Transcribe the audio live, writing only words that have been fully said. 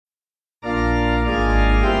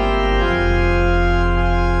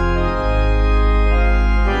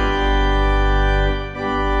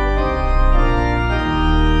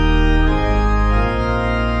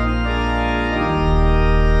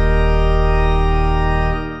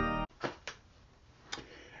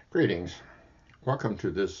Greetings. Welcome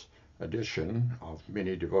to this edition of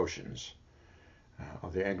Mini Devotions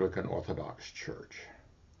of the Anglican Orthodox Church.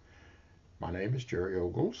 My name is Jerry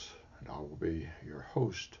Ogles, and I will be your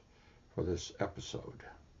host for this episode.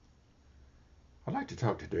 I'd like to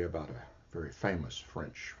talk today about a very famous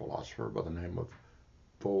French philosopher by the name of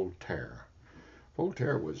Voltaire.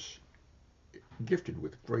 Voltaire was gifted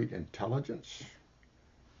with great intelligence,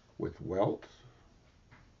 with wealth,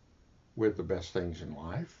 with the best things in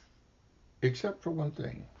life, except for one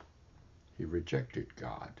thing. He rejected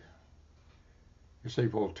God. You see,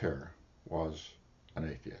 Voltaire was an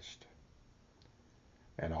atheist.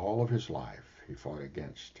 And all of his life, he fought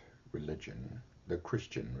against religion, the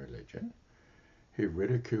Christian religion. He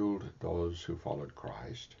ridiculed those who followed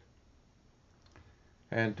Christ.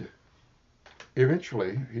 And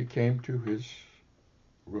eventually, he came to his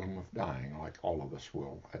room of dying, like all of us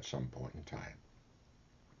will at some point in time.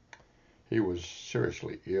 He was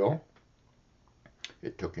seriously ill.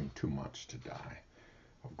 It took him 2 months to die,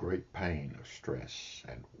 of great pain, of stress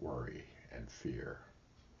and worry and fear.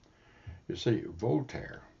 You see,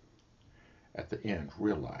 Voltaire, at the end,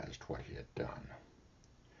 realized what he had done.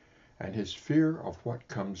 And his fear of what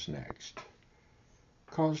comes next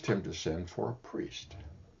caused him to send for a priest.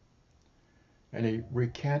 And he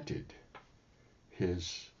recanted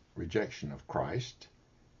his rejection of Christ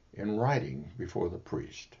in writing before the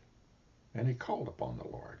priest. And he called upon the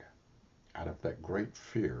Lord out of that great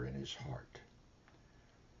fear in his heart.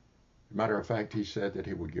 As a matter of fact, he said that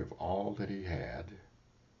he would give all that he had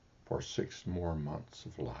for 6 more months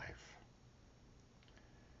of life.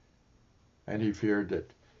 And he feared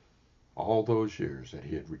that all those years that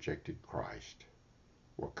he had rejected Christ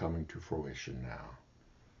were coming to fruition now,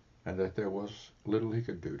 and that there was little he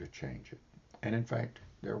could do to change it. And in fact,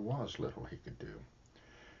 there was little he could do.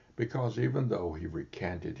 Because even though he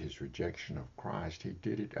recanted his rejection of Christ, he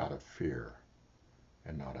did it out of fear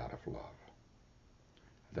and not out of love.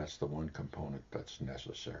 That's the one component that's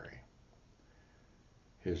necessary.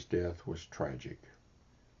 His death was tragic.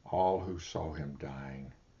 All who saw him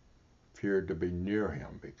dying feared to be near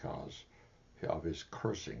him because of his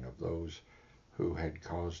cursing of those who had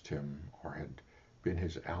caused him or had been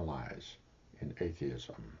his allies in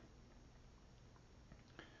atheism.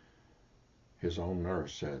 His own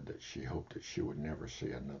nurse said that she hoped that she would never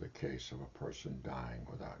see another case of a person dying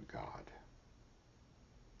without God.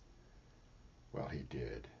 Well, he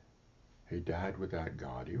did. He died without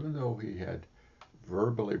God. Even though he had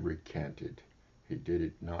verbally recanted, he did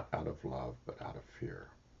it not out of love, but out of fear.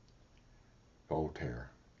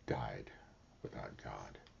 Voltaire died without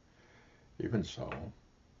God. Even so,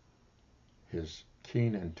 his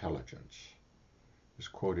keen intelligence is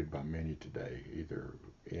quoted by many today, either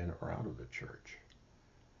in or out of the church.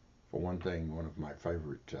 For one thing, one of my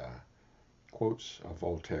favorite quotes of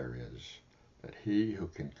Voltaire is that he who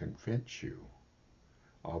can convince you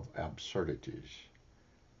of absurdities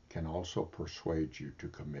can also persuade you to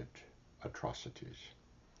commit atrocities.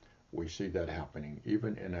 We see that happening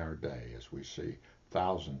even in our day, as we see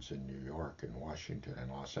thousands in New York and Washington and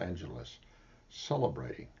Los Angeles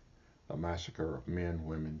celebrating the massacre of men,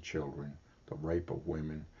 women, children, the rape of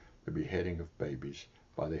women, the beheading of babies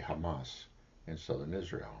by the Hamas in southern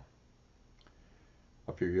Israel.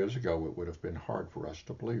 A few years ago, it would have been hard for us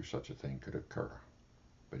to believe such a thing could occur,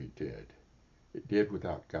 but it did. It did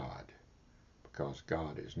without God, because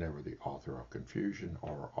God is never the author of confusion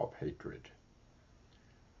or of hatred.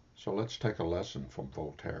 So let's take a lesson from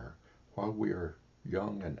Voltaire while we are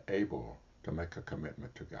young and able to make a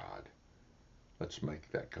commitment to God. Let's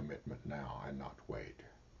make that commitment now and not wait.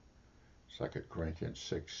 2 Corinthians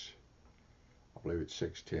 6, I believe it's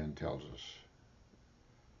 6:10, tells us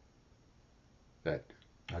that,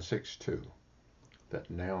 6:2, that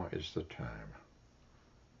now is the time.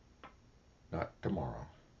 Not tomorrow.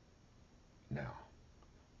 Now.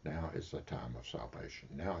 Now is the time of salvation.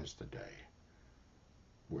 Now is the day.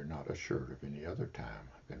 We're not assured of any other time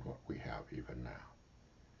than what we have even now.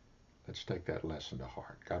 Let's take that lesson to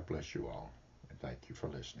heart. God bless you all, and thank you for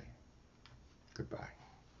listening. Goodbye.